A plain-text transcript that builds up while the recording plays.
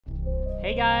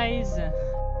Hey guys.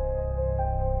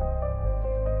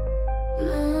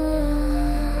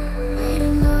 Late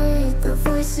at night, the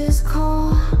voices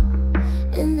call.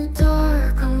 In the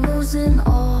dark, I'm losing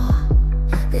all.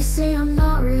 They say I'm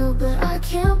not real, but I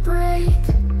can't break.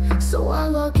 So I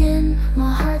log in,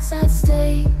 my heart's at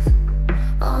stake.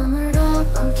 Armored up,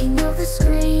 I'm king of the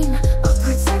screen. A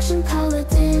protection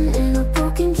paladin in a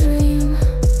broken dream.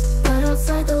 But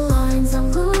outside the lines,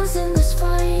 I'm losing this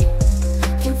fight.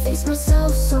 Can't face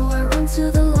myself, so I run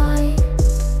to the light.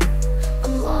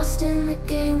 I'm lost in the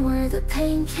game where the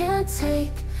pain can't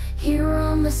take. Here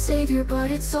I'm a savior, but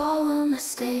it's all a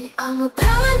mistake. I'm a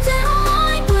paladin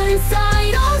online, but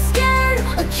inside I'm scared.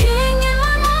 A king in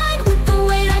my mind with the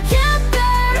weight I can't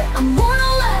bear. I'm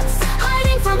Mortalx,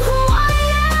 hiding from who I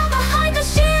am. Behind the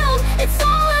shield, it's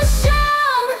all a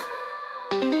sham.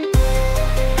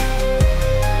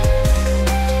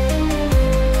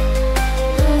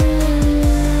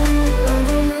 The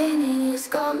remaining has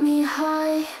got me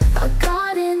high. I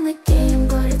got in the game,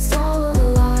 but it's all a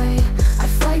lie. I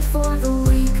fight for the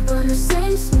weak, but who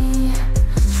saves me?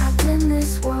 Trapped in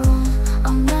this world,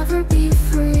 I'll never be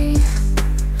free.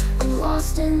 I'm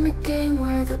lost in the game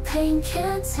where the pain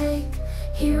can't take.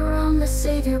 Here I'm the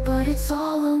savior, but it's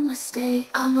all a mistake.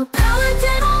 I'm a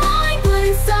paladin online, but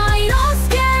inside I'm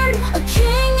scared. A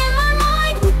king in my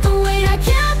mind with the weight I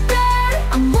can't bear.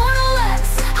 I'm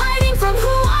Mortalx, hiding from who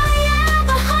I am.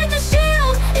 Behind the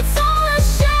shield, it's all a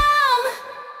sham.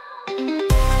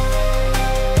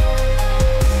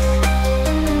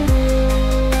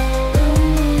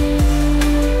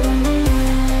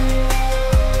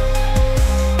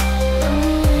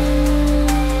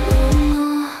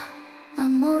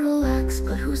 I'm Mortalx,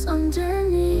 but who's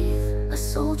underneath? A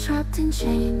soul trapped in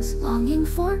chains, longing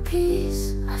for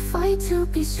peace. I fight to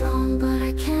be strong, but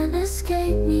I can't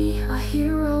escape me. A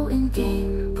hero in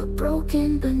game, but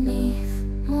broken beneath.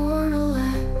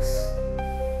 Mortalx,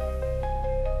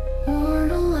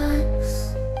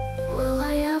 Mortalx, will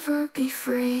I ever be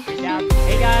free? Yeah.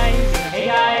 Hey guys. Hey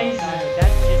guys.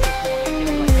 That's just a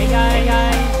cool. Hey guys.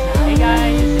 Hey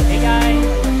guys. Hey guys.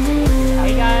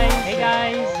 Hey guys. Hey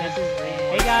guys.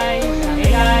 Hey guys.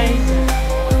 Hey guys.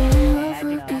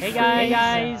 Hey guys. Hey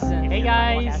guys.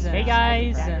 Hey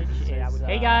guys.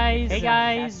 Hey guys. Hey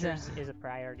guys. Is a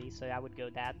priority, so I would go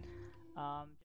that.